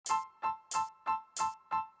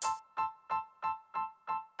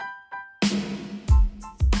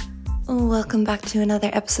welcome back to another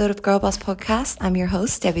episode of Girl Boss Podcast. I'm your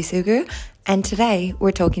host, Debbie Sugu, and today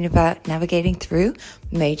we're talking about navigating through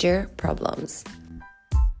major problems.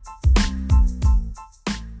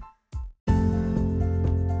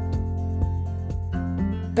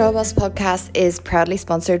 Girl Boss Podcast is proudly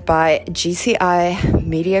sponsored by GCI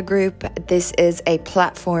Media Group. This is a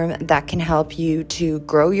platform that can help you to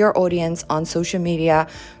grow your audience on social media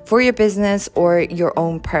for your business or your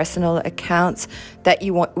own personal accounts that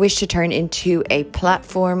you wish to turn into a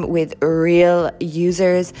platform with real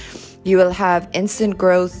users. You will have instant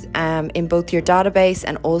growth in both your database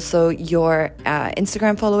and also your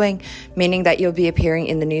Instagram following, meaning that you'll be appearing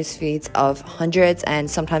in the news feeds of hundreds and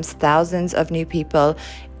sometimes thousands of new people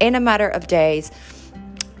in a matter of days.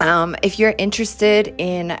 If you're interested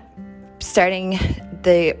in starting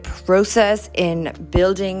the process in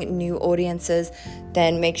building new audiences,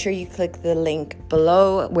 then make sure you click the link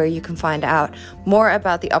below where you can find out more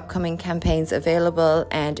about the upcoming campaigns available.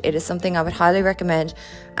 And it is something I would highly recommend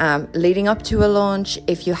leading up to a launch.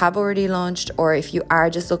 If you have already launched, or if you are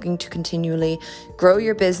just looking to continually grow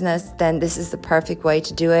your business, then this is the perfect way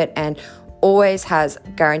to do it, and always has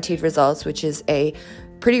guaranteed results, which is a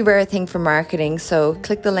pretty rare thing for marketing. So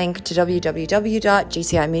click the link to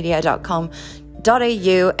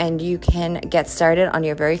www.gcimedia.com.au and you can get started on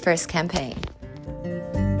your very first campaign.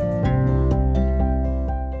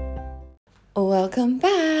 Welcome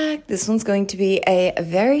back. This one's going to be a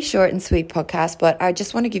very short and sweet podcast, but I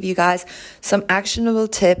just want to give you guys some actionable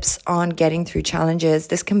tips on getting through challenges.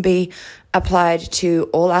 This can be applied to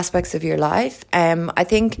all aspects of your life. I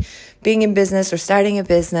think being in business or starting a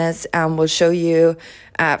business will show you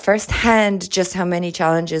firsthand just how many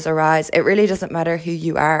challenges arise. It really doesn't matter who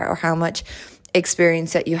you are or how much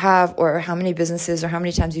experience that you have or how many businesses or how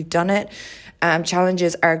many times you've done it.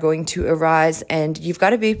 Challenges are going to arise, and you've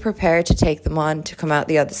got to be prepared to take them on to come out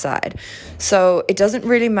the other side. So it doesn't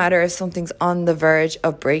really matter if something's on the verge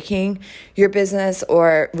of breaking your business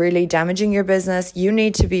or really damaging your business. You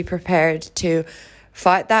need to be prepared to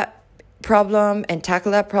fight that problem and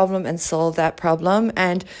tackle that problem and solve that problem.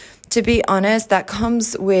 And to be honest, that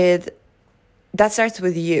starts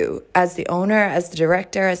with you as the owner, as the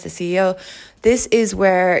director, as the CEO. This is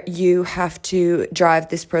where you have to drive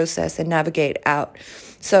this process and navigate out.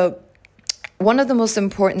 So one of the most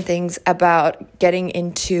important things about getting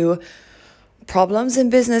into problems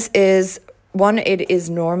in business is, one, it is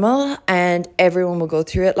normal and everyone will go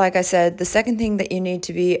through it. Like I said, the second thing that you need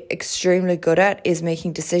to be extremely good at is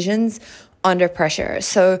making decisions under pressure.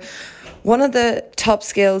 So one of the top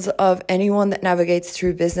skills of anyone that navigates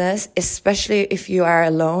through business, especially if you are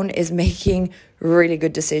alone, is making really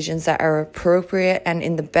good decisions that are appropriate and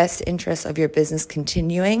in the best interest of your business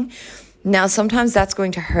continuing. Now, sometimes that's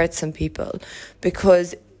going to hurt some people,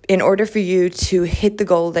 because in order for you to hit the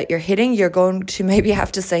goal that you're hitting, you're going to maybe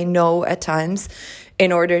have to say no at times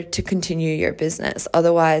in order to continue your business.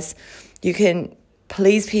 Otherwise, you can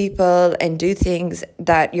please people and do things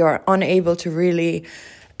that you're unable to really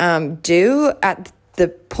do at the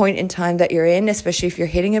point in time that you're in, especially if you're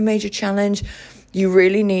hitting a major challenge. You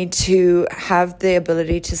really need to have the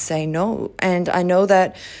ability to say no. And I know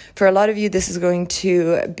that for a lot of you, this is going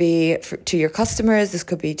to be to your customers, this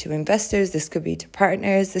could be to investors, this could be to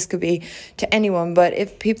partners, this could be to anyone. But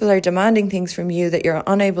if people are demanding things from you that you're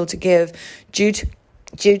unable to give due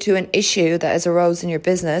to an issue that has arose in your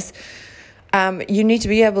business, you need to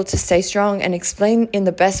be able to stay strong and explain in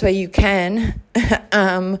the best way you can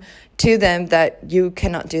to them that you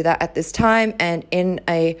cannot do that at this time, and in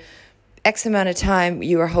a X amount of time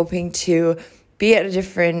you are hoping to be at a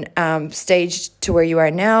different stage to where you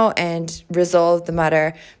are now and resolve the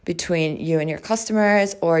matter between you and your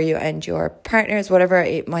customers or you and your partners, whatever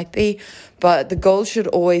it might be. But the goal should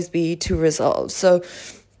always be to resolve. So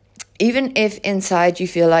even if inside you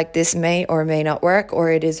feel like this may or may not work,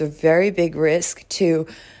 or it is a very big risk to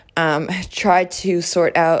try to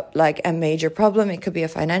sort out like a major problem, it could be a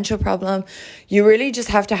financial problem, you really just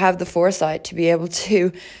have to have the foresight to be able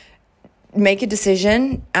to make a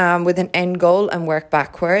decision with an end goal and work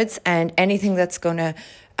backwards. And anything that's going to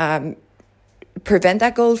prevent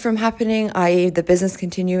that goal from happening, i.e. the business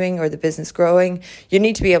continuing or the business growing, you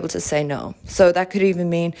need to be able to say no. So that could even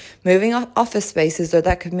mean moving office spaces, or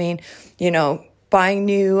that could mean, buying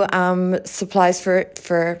new supplies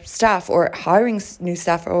for staff, or hiring new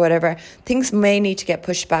staff, or whatever. Things may need to get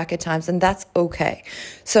pushed back at times, and that's okay.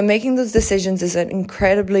 So making those decisions is an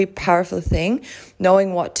incredibly powerful thing,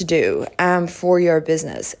 knowing what to do for your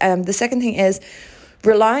business. The second thing is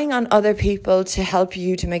relying on other people to help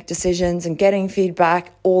you to make decisions, and getting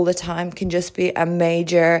feedback all the time can just be a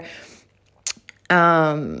major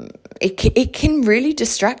it can really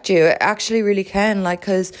distract you. It actually really can. Like,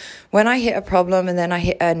 because when I hit a problem and then I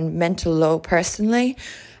hit a mental low personally,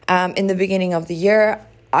 in the beginning of the year,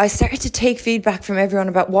 I started to take feedback from everyone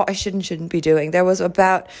about what I should and shouldn't be doing. There was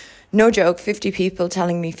about, no joke, 50 people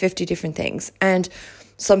telling me 50 different things. And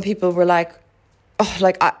some people were like, oh,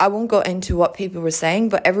 like, I won't go into what people were saying,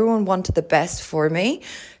 but everyone wanted the best for me.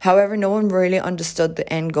 However, no one really understood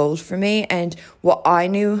the end goal for me and what I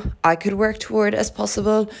knew I could work toward as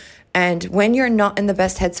possible. And when you're not in the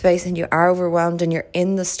best headspace and you are overwhelmed and you're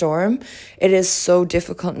in the storm, it is so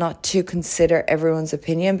difficult not to consider everyone's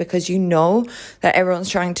opinion, because you know that everyone's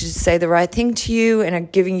trying to say the right thing to you and are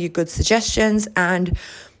giving you good suggestions. And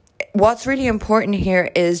what's really important here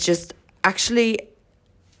is just actually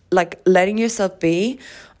like letting yourself be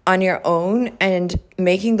on your own and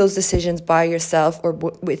making those decisions by yourself or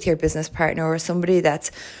with your business partner or somebody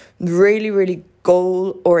that's really, really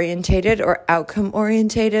goal orientated or outcome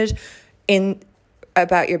orientated in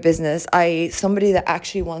about your business, i.e. somebody that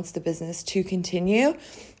actually wants the business to continue,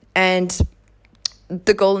 and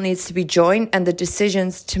the goal needs to be joint and the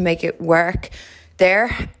decisions to make it work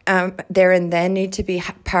there and then need to be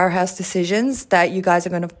powerhouse decisions that you guys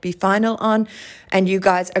are going to be final on and you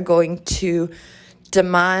guys are going to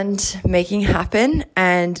demand making happen.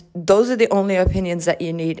 And those are the only opinions that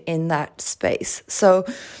you need in that space. So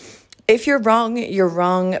if you're wrong, you're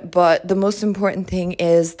wrong. But the most important thing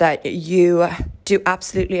is that you do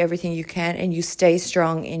absolutely everything you can and you stay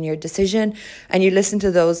strong in your decision and you listen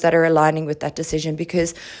to those that are aligning with that decision.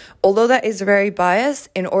 Because although that is very biased,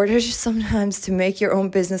 in order to sometimes to make your own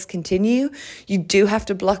business continue, you do have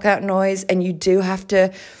to block out noise and you do have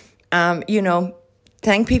to,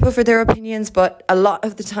 thank people for their opinions, but a lot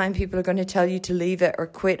of the time people are going to tell you to leave it or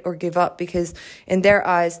quit or give up, because in their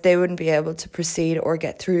eyes they wouldn't be able to proceed or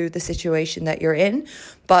get through the situation that you're in.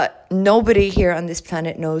 But nobody here on this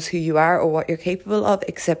planet knows who you are or what you're capable of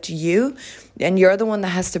except you, and you're the one that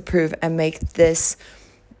has to prove and make this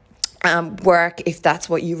work if that's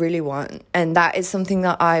what you really want. And that is something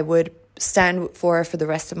that I would stand for the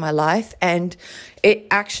rest of my life. And it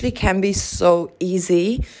actually can be so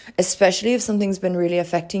easy, especially if something's been really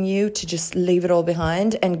affecting you, to just leave it all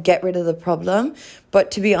behind and get rid of the problem.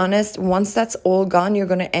 But to be honest, once that's all gone, you're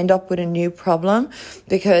going to end up with a new problem,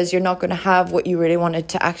 because you're not going to have what you really wanted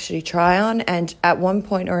to actually try on. And at one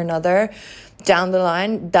point or another down the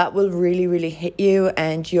line, that will really, really hit you,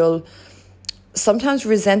 and you'll sometimes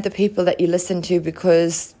resent the people that you listen to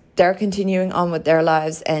because they're continuing on with their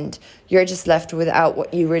lives and you're just left without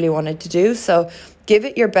what you really wanted to do. So give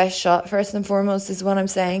it your best shot first and foremost is what I'm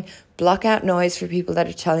saying. Block out noise for people that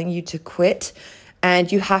are telling you to quit.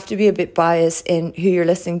 And you have to be a bit biased in who you're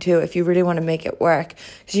listening to if you really want to make it work.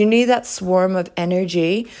 Because you need that swarm of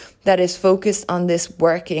energy that is focused on this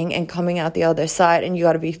working and coming out the other side. And you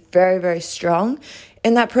got to be very, very strong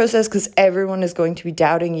in that process, because everyone is going to be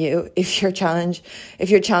doubting you if your challenge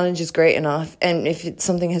is great enough, and if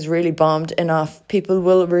something has really bombed enough, people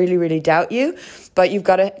will really, really doubt you. But you've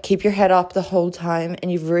got to keep your head up the whole time,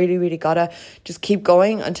 and you've really, really got to just keep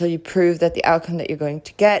going until you prove that the outcome that you're going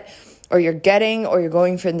to get, or you're getting, or you're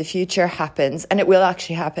going for in the future happens. And it will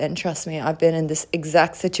actually happen. Trust me, I've been in this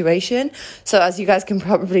exact situation. So as you guys can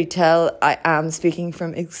probably tell, I am speaking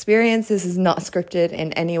from experience. This is not scripted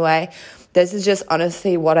in any way. This is just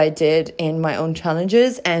honestly what I did in my own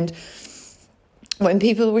challenges. And when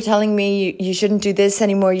people were telling me, you shouldn't do this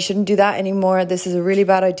anymore, you shouldn't do that anymore, this is a really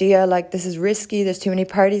bad idea, like this is risky, there's too many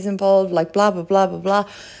parties involved, like blah, blah, blah, blah, blah.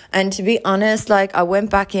 And to be honest, like I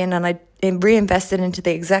went back in and I reinvested into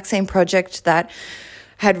the exact same project that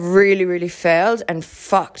had really, really failed and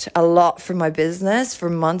fucked a lot for my business for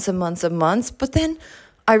months and months and months. But then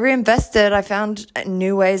I reinvested, I found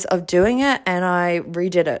new ways of doing it, and I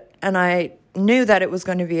redid it. And I knew that it was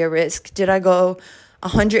going to be a risk. Did I go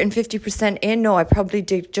 150% in? No, I probably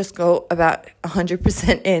did just go about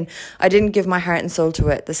 100% in. I didn't give my heart and soul to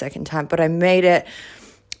it the second time, but I made it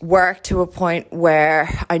work to a point where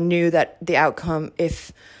I knew that the outcome,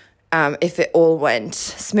 if it all went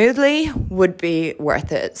smoothly, would be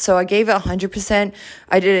worth it. So I gave it 100%.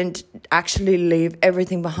 I didn't actually leave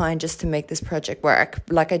everything behind just to make this project work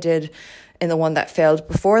like I did in the one that failed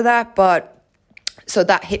before that. But so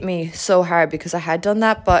that hit me so hard because I had done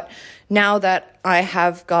that. But now that I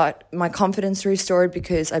have got my confidence restored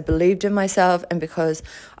because I believed in myself and because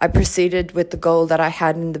I proceeded with the goal that I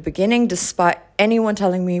had in the beginning, despite anyone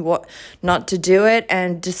telling me what not to do it,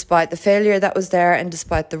 and despite the failure that was there, and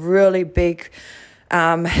despite the really big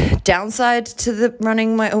downside to the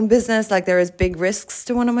running my own business, like there is big risks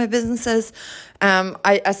to one of my businesses,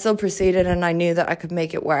 I still proceeded and I knew that I could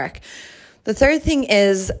make it work. The third thing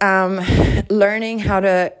is learning how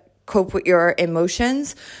to cope with your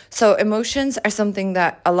emotions. So emotions are something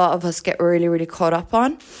that a lot of us get really, really caught up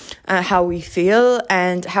on, how we feel,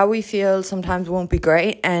 and how we feel sometimes won't be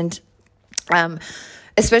great. And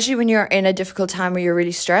especially when you're in a difficult time where you're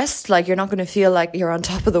really stressed, like you're not going to feel like you're on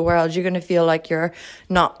top of the world. You're going to feel like you're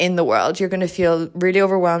not in the world. You're going to feel really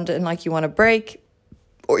overwhelmed and like you want to break,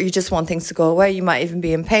 or you just want things to go away. You might even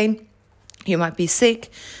be in pain. You might be sick.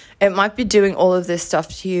 It might be doing all of this stuff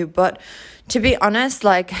to you. But to be honest,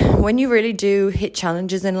 like when you really do hit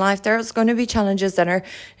challenges in life, there's going to be challenges that are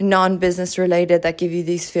non-business related that give you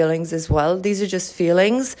these feelings as well. These are just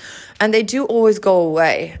feelings, and they do always go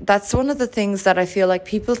away. That's one of the things that I feel like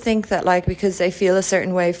people think that, like, because they feel a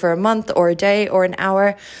certain way for a month or a day or an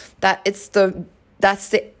hour, that that's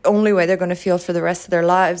the only way they're going to feel for the rest of their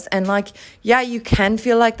lives. And like, yeah, you can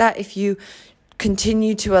feel like that if you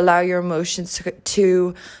continue to allow your emotions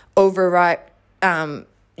to override,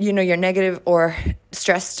 your negative or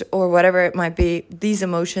stressed or whatever it might be, these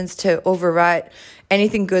emotions to override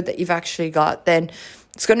anything good that you've actually got, then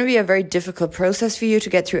it's going to be a very difficult process for you to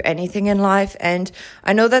get through anything in life. And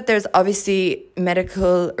I know that there's obviously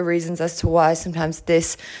medical reasons as to why sometimes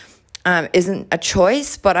this isn't a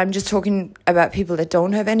choice, but I'm just talking about people that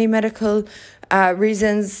don't have any medical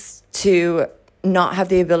reasons to not have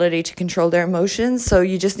the ability to control their emotions. So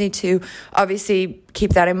you just need to obviously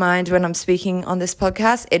keep that in mind when I'm speaking on this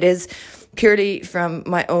podcast. It is purely from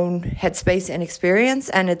my own headspace and experience,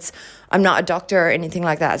 and I'm not a doctor or anything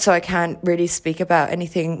like that, so I can't really speak about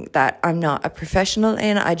anything that I'm not a professional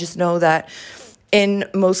in. I just know that in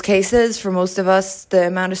most cases, for most of us, the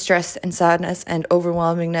amount of stress and sadness and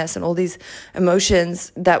overwhelmingness and all these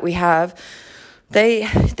emotions that we have, they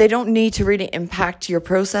don't need to really impact your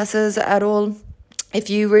processes at all. If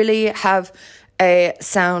you really have a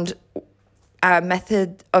sound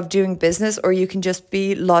method of doing business, or you can just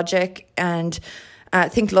be logic and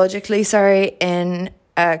think logically, in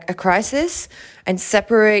a crisis, and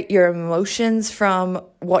separate your emotions from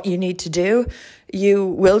what you need to do, you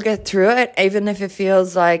will get through it, even if it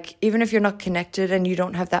feels like, even if you're not connected and you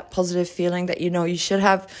don't have that positive feeling that you should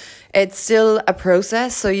have. It's still a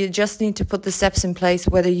process, so you just need to put the steps in place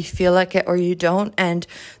whether you feel like it or you don't. And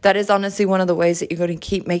that is honestly one of the ways that you're going to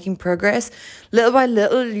keep making progress. Little by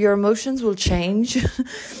little, your emotions will change.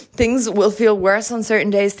 Things will feel worse on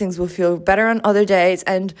certain days, things will feel better on other days,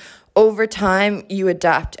 and over time you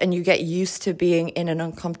adapt and you get used to being in an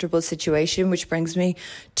uncomfortable situation, which brings me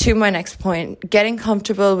to my next point. Getting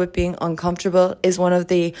comfortable with being uncomfortable is one of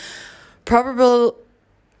the probable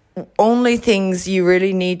only things you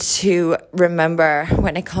really need to remember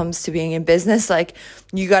when it comes to being in business. Like,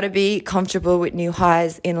 you got to be comfortable with new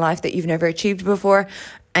highs in life that you've never achieved before,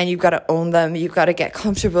 and you've got to own them. You've got to get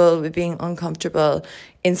comfortable with being uncomfortable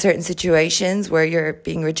in certain situations where you're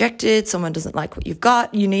being rejected, someone doesn't like what you've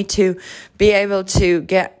got. You need to be able to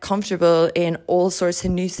get comfortable in all sorts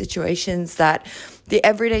of new situations that the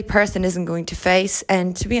everyday person isn't going to face.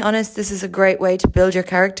 And to be honest, this is a great way to build your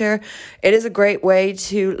character. It is a great way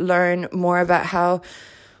to learn more about how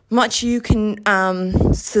much you can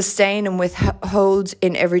sustain and withhold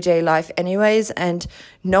in everyday life anyways. And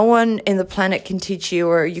no one in the planet can teach you,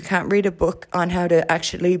 or you can't read a book on how to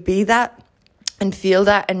actually be that and feel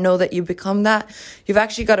that and know that you become that. You've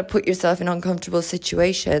actually got to put yourself in uncomfortable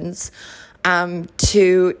situations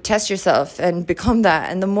to test yourself and become that.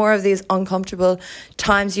 And the more of these uncomfortable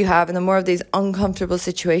times you have, and the more of these uncomfortable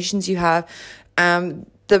situations you have,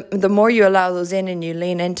 the more you allow those in and you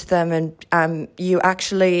lean into them, and you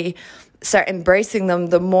actually start embracing them,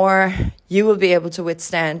 the more you will be able to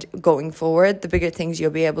withstand going forward, the bigger things you'll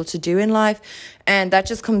be able to do in life. And that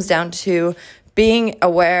just comes down to being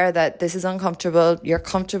aware that this is uncomfortable, you're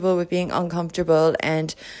comfortable with being uncomfortable,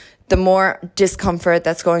 and the more discomfort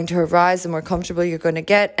that's going to arise, the more comfortable you're going to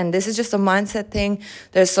get. And this is just a mindset thing.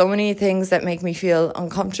 There's so many things that make me feel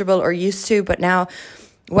uncomfortable or used to, but now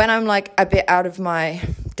when I'm like a bit out of my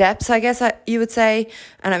depths, I guess you would say,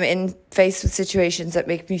 and I'm faced with situations that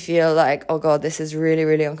make me feel like, oh God, this is really,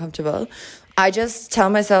 really uncomfortable, I just tell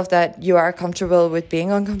myself that you are comfortable with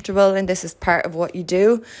being uncomfortable, and this is part of what you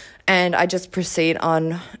do. And I just proceed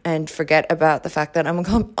on and forget about the fact that I'm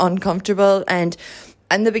uncomfortable. And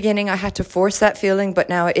in the beginning, I had to force that feeling, but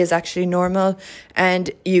now it is actually normal.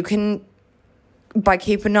 And you can, by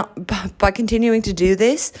continuing to do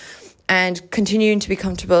this and continuing to be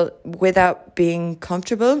comfortable without being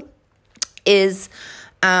comfortable, is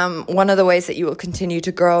one of the ways that you will continue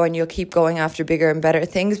to grow, and you'll keep going after bigger and better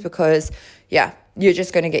things, because you're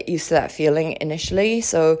just going to get used to that feeling initially.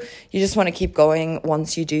 So you just want to keep going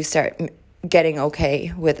once you do start getting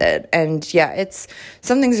okay with it. And it's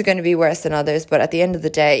some things are going to be worse than others, but at the end of the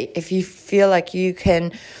day, if you feel like you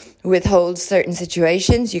can withhold certain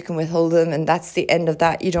situations, you can withhold them, and that's the end of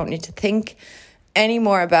that. You don't need to think any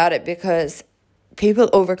more about it, because people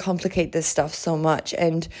overcomplicate this stuff so much,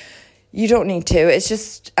 and you don't need to. It's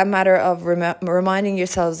just a matter of reminding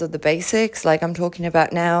yourselves of the basics, like I'm talking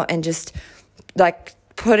about now, and just like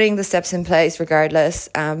putting the steps in place regardless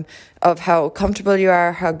of how comfortable you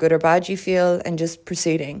are, how good or bad you feel, and just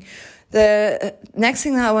proceeding. The next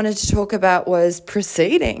thing that I wanted to talk about was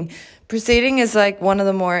proceeding. Proceeding is like one of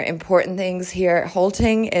the more important things here.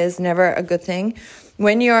 Halting is never a good thing.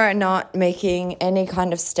 When you are not making any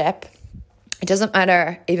kind of step, it doesn't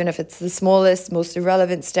matter even if it's the smallest, most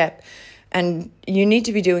irrelevant step, and you need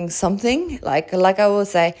to be doing something. Like I will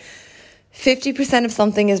say, 50% of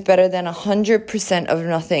something is better than 100% of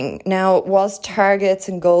nothing. Now, whilst targets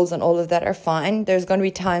and goals and all of that are fine, there's going to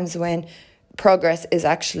be times when progress is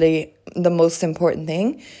actually the most important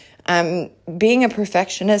thing. Being a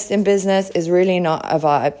perfectionist in business is really not a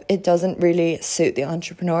vibe. It doesn't really suit the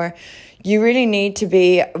entrepreneur. You really need to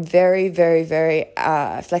be very, very, very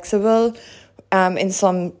flexible. In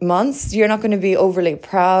some months, you're not going to be overly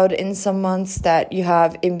proud in some months that you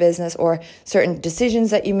have in business or certain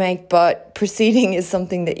decisions that you make, but proceeding is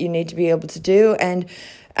something that you need to be able to do, and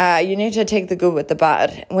you need to take the good with the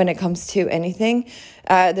bad when it comes to anything.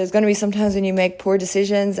 There's going to be some times when you make poor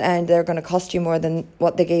decisions and they're going to cost you more than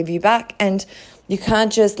what they gave you back, and you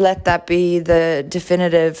can't just let that be the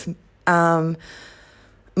definitive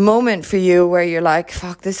moment for you where you're like,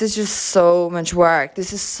 fuck, this is just so much work,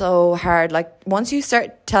 this is so hard. Like, once you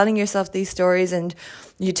start telling yourself these stories and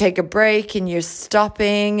you take a break and you're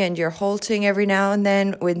stopping and you're halting every now and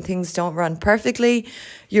then when things don't run perfectly,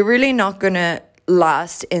 you're really not going to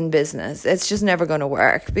last in business. It's just never going to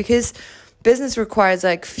work, because business requires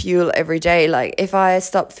like fuel every day. Like, if I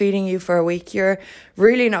stop feeding you for a week, you're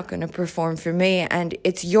really not going to perform for me, and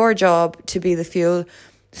it's your job to be the fuel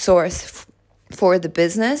source for the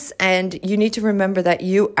business. And you need to remember that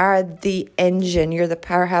you are the engine, you're the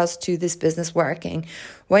powerhouse to this business working.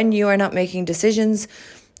 When you are not making decisions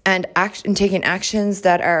and taking actions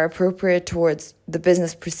that are appropriate towards the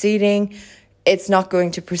business proceeding, it's not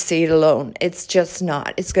going to proceed alone. It's just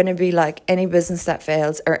not. It's going to be like any business that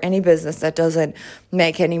fails or any business that doesn't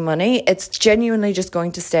make any money. It's genuinely just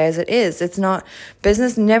going to stay as it is. It's not,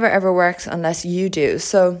 business never ever works unless you do.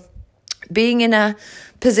 So being in a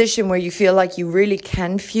position where you feel like you really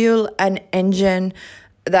can fuel an engine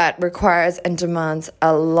that requires and demands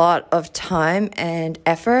a lot of time and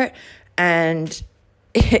effort, and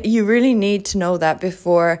you really need to know that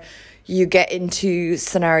before you get into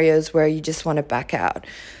scenarios where you just want to back out.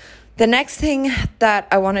 The next thing that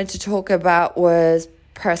I wanted to talk about was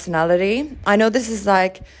personality. I know this is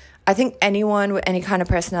like, I think anyone with any kind of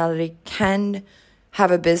personality can have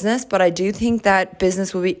a business, but I do think that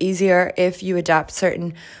business will be easier if you adapt a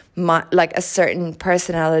certain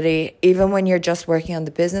personality, even when you're just working on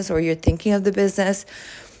the business or you're thinking of the business.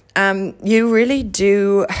 You really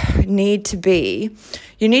do need to be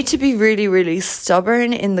really, really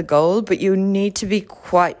stubborn in the goal, but you need to be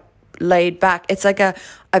quite laid back. It's like a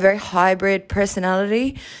very hybrid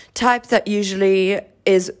personality type that usually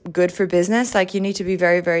is good for business. Like, you need to be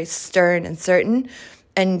very, very stern and certain,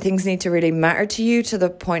 and things need to really matter to you to the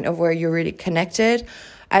point of where you're really connected.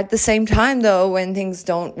 At the same time, though, when things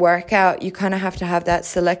don't work out, you kind of have to have that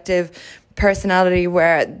selective personality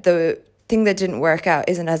where the thing that didn't work out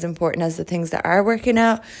isn't as important as the things that are working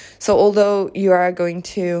out. So although you are going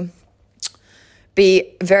to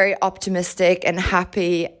be very optimistic and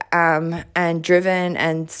happy and driven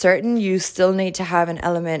and certain, you still need to have an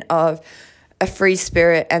element of a free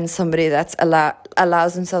spirit and somebody that's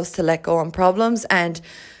allows themselves to let go on problems, and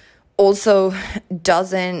also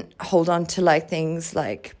doesn't hold on to like things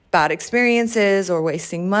like bad experiences or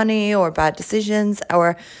wasting money or bad decisions,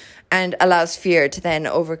 and allows fear to then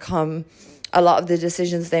overcome a lot of the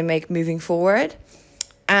decisions they make moving forward.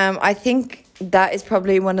 I think that is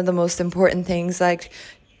probably one of the most important things, like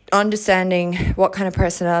understanding what kind of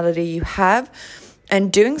personality you have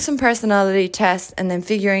and doing some personality tests and then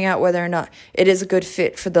figuring out whether or not it is a good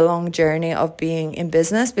fit for the long journey of being in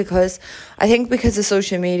business. Because I think because of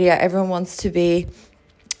social media, everyone wants to be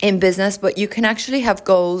in business, but you can actually have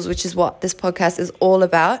goals, which is what this podcast is all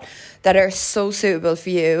about, that are so suitable for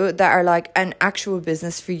you, that are like an actual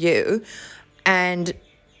business for you, and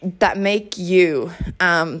that make you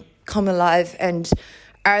come alive and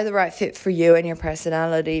are the right fit for you and your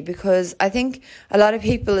personality. Because I think a lot of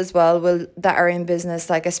people as well that are in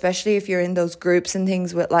business, like especially if you're in those groups and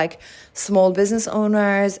things with like small business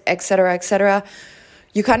owners, etc.,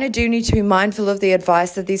 you kind of do need to be mindful of the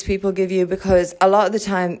advice that these people give you, because a lot of the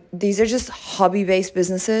time these are just hobby-based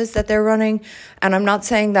businesses that they're running. And I'm not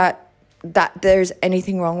saying that there's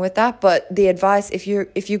anything wrong with that, but the advice, if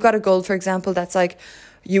you've got a goal, for example, that's like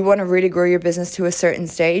you want to really grow your business to a certain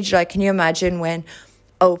stage. Like, can you imagine when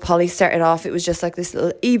Polly started off, it was just like this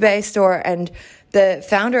little eBay store, and the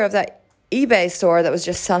founder of that eBay store that was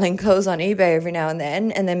just selling clothes on eBay every now and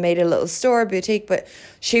then made a little store boutique, but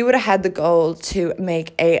she would have had the goal to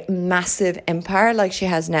make a massive empire like she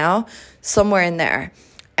has now, somewhere in there.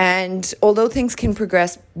 And although things can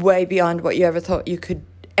progress way beyond what you ever thought you could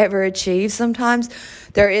ever achieve, sometimes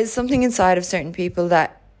there is something inside of certain people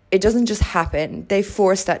that it doesn't just happen. They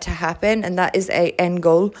force that to happen, and that is a end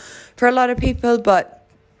goal for a lot of people. But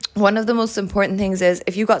one of the most important things is,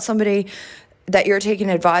 if you got somebody that you're taking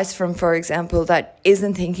advice from, for example, that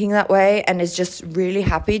isn't thinking that way and is just really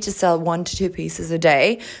happy to sell 1 to 2 pieces a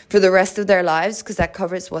day for the rest of their lives, because that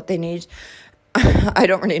covers what they need. I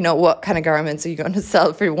don't really know what kind of garments are you going to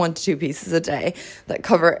sell for 1 to 2 pieces a day that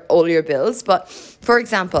cover all your bills. But for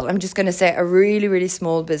example, I'm just going to say a really, really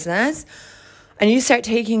small business, and you start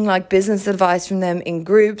taking like business advice from them in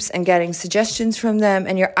groups and getting suggestions from them,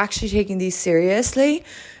 and you're actually taking these seriously.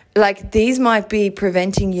 Like, these might be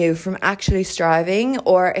preventing you from actually striving.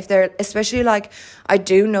 Or if they're, especially like, I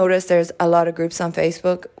do notice there's a lot of groups on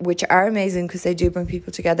Facebook which are amazing because they do bring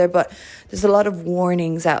people together, but there's a lot of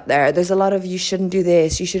warnings out there. There's a lot of, you shouldn't do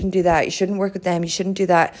this, you shouldn't do that, you shouldn't work with them, you shouldn't do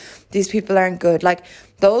that, these people aren't good. Like,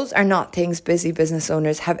 those are not things busy business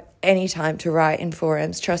owners have any time to write in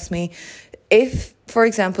forums. Trust me. If, for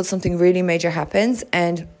example, something really major happens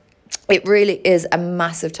and it really is a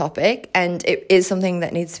massive topic and it is something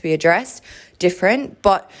that needs to be addressed, different.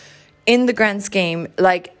 But in the grand scheme,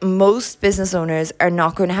 like, most business owners are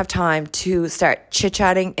not going to have time to start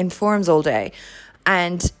chit-chatting in forums all day.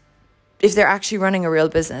 And if they're actually running a real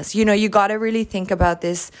business, you know, you got to really think about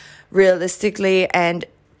this realistically. And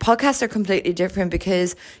podcasts are completely different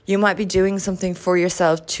because you might be doing something for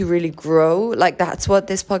yourself to really grow. Like, that's what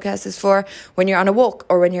this podcast is for. When you're on a walk,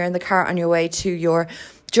 or when you're in the car on your way to your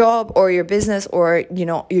job or your business, or, you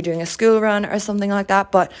know, you're doing a school run or something like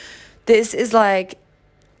that. But this is like,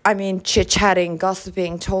 I mean, chit-chatting,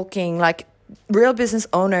 gossiping, talking. Like, real business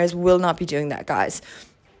owners will not be doing that, guys.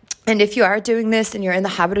 And if you are doing this and you're in the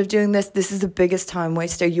habit of doing this, this is the biggest time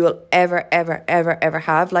waster you will ever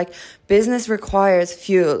have. Like, business requires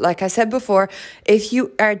fuel. Like I said before, if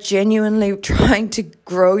you are genuinely trying to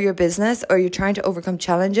grow your business, or you're trying to overcome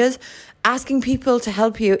challenges, asking people to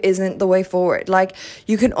help you isn't the way forward. Like,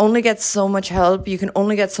 you can only get so much help. You can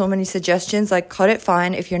only get so many suggestions. Like, cut it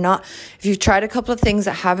fine. If you've tried a couple of things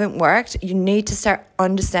that haven't worked, you need to start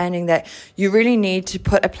understanding that you really need to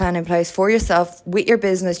put a plan in place for yourself with your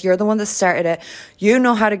business. You're the one that started it. You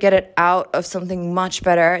know how to get it out of something much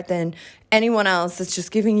better than anyone else that's just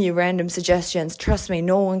giving you random suggestions. Trust me,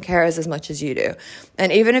 no one cares as much as you do. And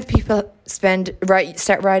even if people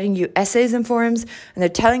start writing you essays in forums and they're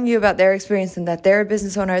telling you about their experience and that they're a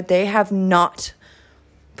business owner, they have not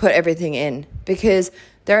put everything in, because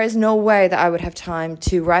there is no way that I would have time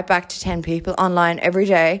to write back to 10 people online every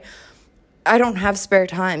day. I don't have spare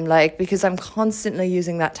time, because I'm constantly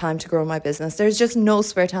using that time to grow my business. There's just no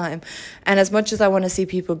spare time. And as much as I want to see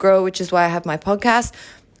people grow, which is why I have my podcast,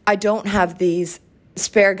 I don't have these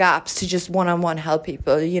spare gaps to just one-on-one help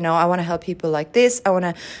people. You know, I want to help people like this. I want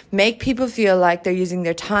to make people feel like they're using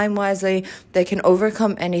their time wisely. They can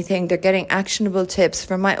overcome anything. They're getting actionable tips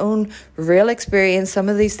from my own real experience. Some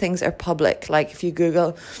of these things are public. Like, if you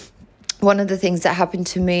Google, one of the things that happened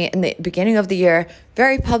to me in the beginning of the year,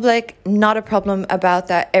 very public, not a problem about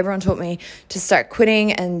that. Everyone told me to start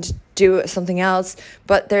quitting and do something else,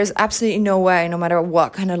 but there's absolutely no way, no matter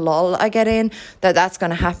what kind of lull I get in, that's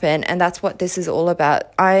going to happen. And that's what this is all about.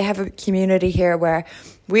 I have a community here where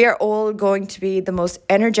we are all going to be the most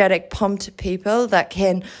energetic, pumped people that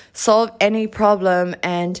can solve any problem,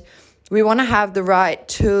 and we want to have the right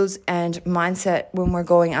tools and mindset when we're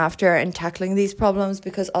going after and tackling these problems,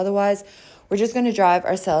 because otherwise we're just going to drive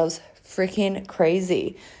ourselves freaking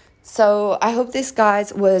crazy. So I hope this,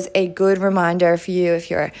 guys, was a good reminder for you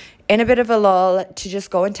if you're in a bit of a lull to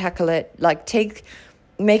just go and tackle it. Like,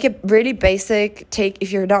 make it really basic.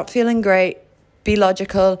 If you're not feeling great, be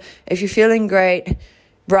logical. If you're feeling great,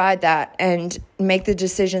 ride that and make the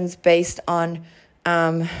decisions based on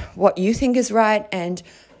what you think is right. And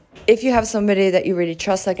if you have somebody that you really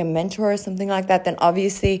trust, like a mentor or something like that, then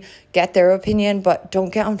obviously get their opinion, but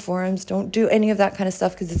don't get on forums. Don't do any of that kind of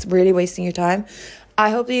stuff, because it's really wasting your time. I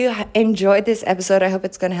hope you enjoyed this episode. I hope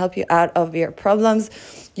it's going to help you out of your problems.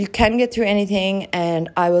 You can get through anything, and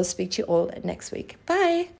I will speak to you all next week. Bye.